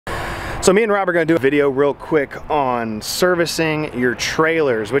So me and Rob are going to do a video real quick on servicing your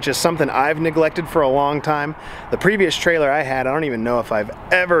trailers, which is something I've neglected for a long time. The previous trailer I had, I don't even know if I've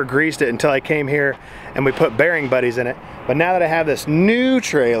ever greased it until I came here and we put bearing buddies in it. But now that I have this new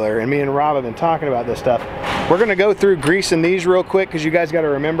trailer, and me and Rob have been talking about this stuff, we're going to go through greasing these real quick, because you guys got to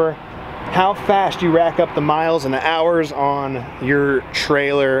remember how fast you rack up the miles and the hours on your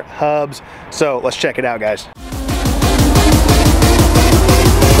trailer hubs. So let's check it out, guys.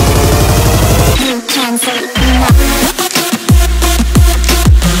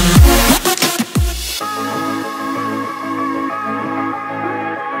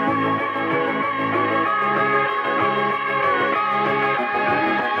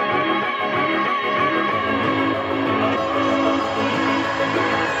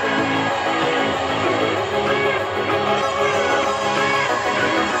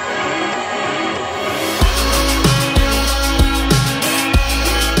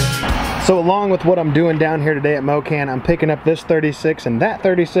 So along with what I'm doing down here today at Mokan, I'm picking up this 36 and that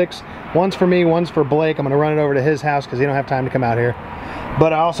 36. One's for me, one's for Blake. I'm gonna run it over to his house because he don't have time to come out here.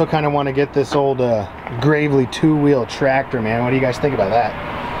 But I also kind of want to get this old Gravely 2-wheel tractor, man. What do you guys think about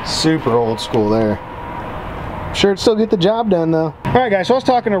that? Super old school there. Sure, it'd still get the job done though. All right guys, so I was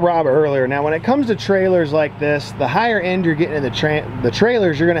talking to Rob earlier. Now when it comes to trailers like this, the higher end you're getting in the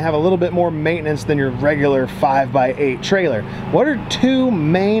trailers, you're gonna have a little bit more maintenance than your regular 5x8 trailer. What are two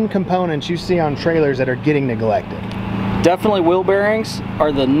main components you see on trailers that are getting neglected? Definitely wheel bearings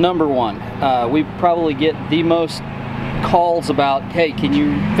are the number one. We probably get the most calls about, hey, can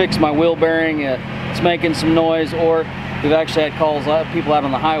you fix my wheel bearing? It's making some noise. Or we've actually had calls, people out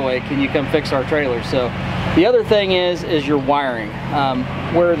on the highway, can you come fix our trailer? So the other thing is your wiring.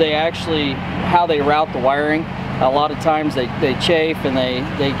 Where they actually, how they route the wiring. A lot of times they chafe and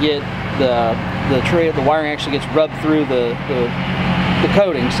they get the wiring actually gets rubbed through the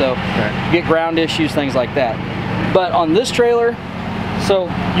coating. So you get ground issues, things like that. But on this trailer, so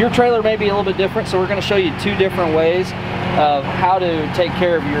your trailer may be a little bit different, so we're going to show you two different ways of how to take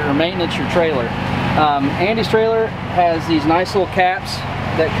care of your maintenance, your trailer. Andy's trailer has these nice little caps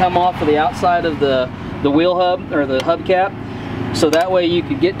that come off of the outside of the wheel hub, or the hubcap, so that way you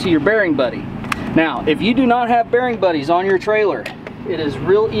can get to your bearing buddy. Now, if you do not have bearing buddies on your trailer, it is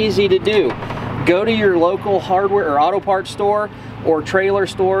real easy to do. Go to your local hardware or auto parts store or trailer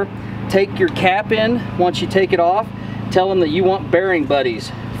store, take your cap in. Once you take it off, tell them that you want bearing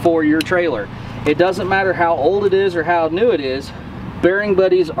buddies for your trailer. It doesn't matter how old it is or how new it is, bearing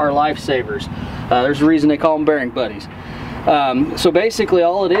buddies are lifesavers. There's a reason they call them bearing buddies. So basically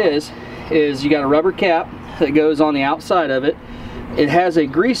all it is you got a rubber cap that goes on the outside of it. It has a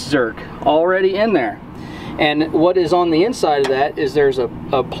grease zerk already in there. And what is on the inside of that is there's a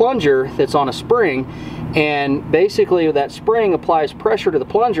plunger that's on a spring, and basically that spring applies pressure to the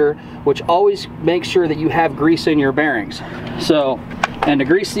plunger, which always makes sure that you have grease in your bearings. So, and to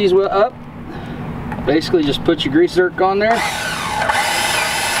grease these up, basically just put your grease zerk on there.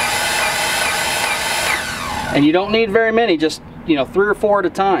 And you don't need very many, just 3 or 4 at a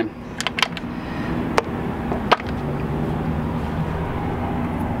time.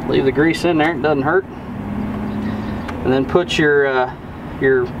 Leave the grease in there, it doesn't hurt. And then put your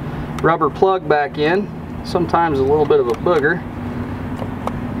rubber plug back in. Sometimes a little bit of a booger.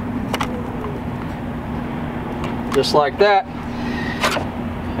 Just like that.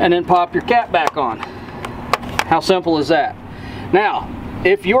 And then pop your cap back on. How simple is that? Now,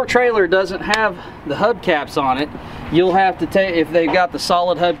 if your trailer doesn't have the hubcaps on it, you'll have to take, if they've got the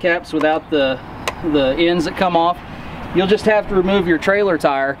solid hubcaps without the ends that come off, you'll just have to remove your trailer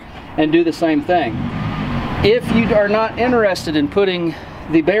tire and do the same thing. If you are not interested in putting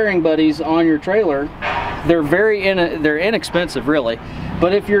the bearing buddies on your trailer, they're inexpensive really.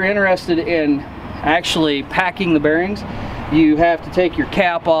 But if you're interested in actually packing the bearings, you have to take your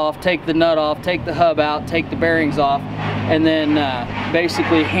cap off, take the nut off, take the hub out, take the bearings off, and then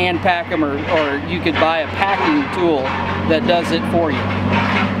basically hand pack them, or you could buy a packing tool that does it for you.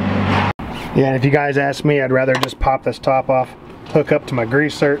 Yeah, and if you guys ask me, I'd rather just pop this top off, hook up to my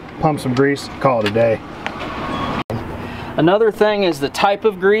grease zerk, pump some grease, call it a day. Another thing is the type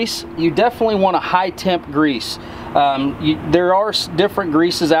of grease. You definitely want a high temp grease. There are different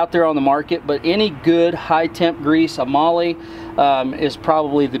greases out there on the market, but any good high temp grease, a Molly, is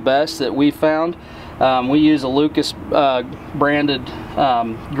probably the best that we've found. We use a Lucas branded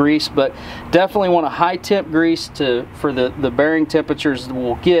grease, but definitely want a high temp grease for the bearing temperatures that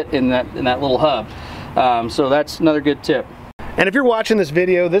we'll get in that little hub. So that's another good tip. And if you're watching this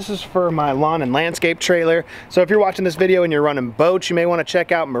video, this is for my lawn and landscape trailer. So if you're watching this video and you're running boats, you may want to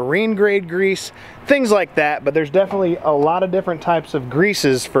check out marine grade grease, things like that. But there's definitely a lot of different types of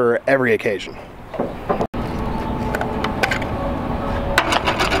greases for every occasion.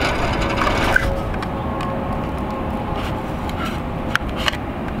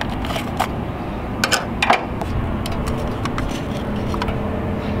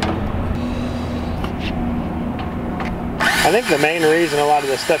 I think the main reason a lot of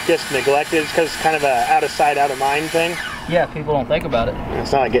this stuff gets neglected is because it's kind of a out of sight, out of mind thing. Yeah, people don't think about it.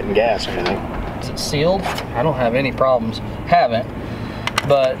 It's not like getting gas or anything. Is it sealed? I don't have any problems. Haven't.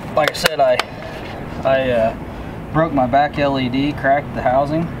 But like I said, I broke my back LED, cracked the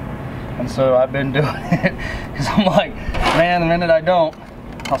housing, and so I've been doing it because I'm like, man, the minute I don't,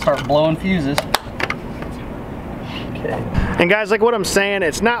 I'll start blowing fuses. Okay. And guys, like what I'm saying,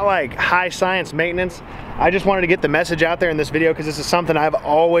 it's not like high science maintenance. I just wanted to get the message out there in this video because this is something I've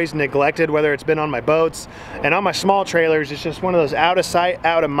always neglected, whether it's been on my boats and on my small trailers. It's just one of those out of sight,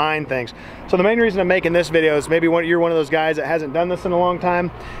 out of mind things. So the main reason I'm making this video is maybe you're one of those guys that hasn't done this in a long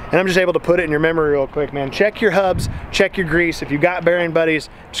time, and I'm just able to put it in your memory real quick, man. Check your hubs, check your grease. If you've got bearing buddies,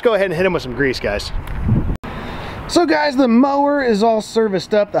 just go ahead and hit them with some grease, guys. So guys, the mower is all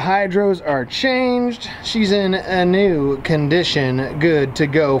serviced up. The hydros are changed. She's in a new condition, good to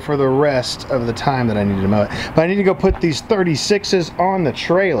go for the rest of the time that I need to mow it. But I need to go put these 36s on the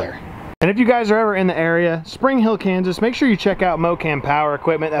trailer. And if you guys are ever in the area, Spring Hill, Kansas, make sure you check out Mokan Power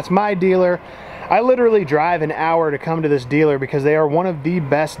Equipment. That's my dealer. I literally drive an hour to come to this dealer because they are one of the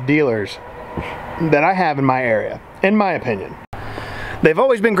best dealers that I have in my area, in my opinion. They've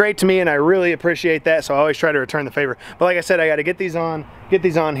always been great to me, and I really appreciate that, so I always try to return the favor. But like I said, I got to get these on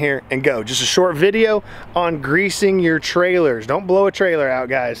here and go. Just a short video on greasing your trailers. Don't blow a trailer out,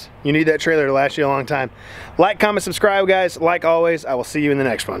 guys. You need that trailer to last you a long time. Like, comment, subscribe, guys. Like always, I will see you in the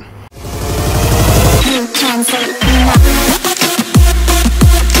next one.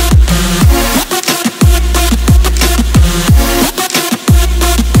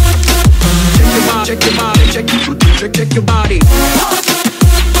 Check your body.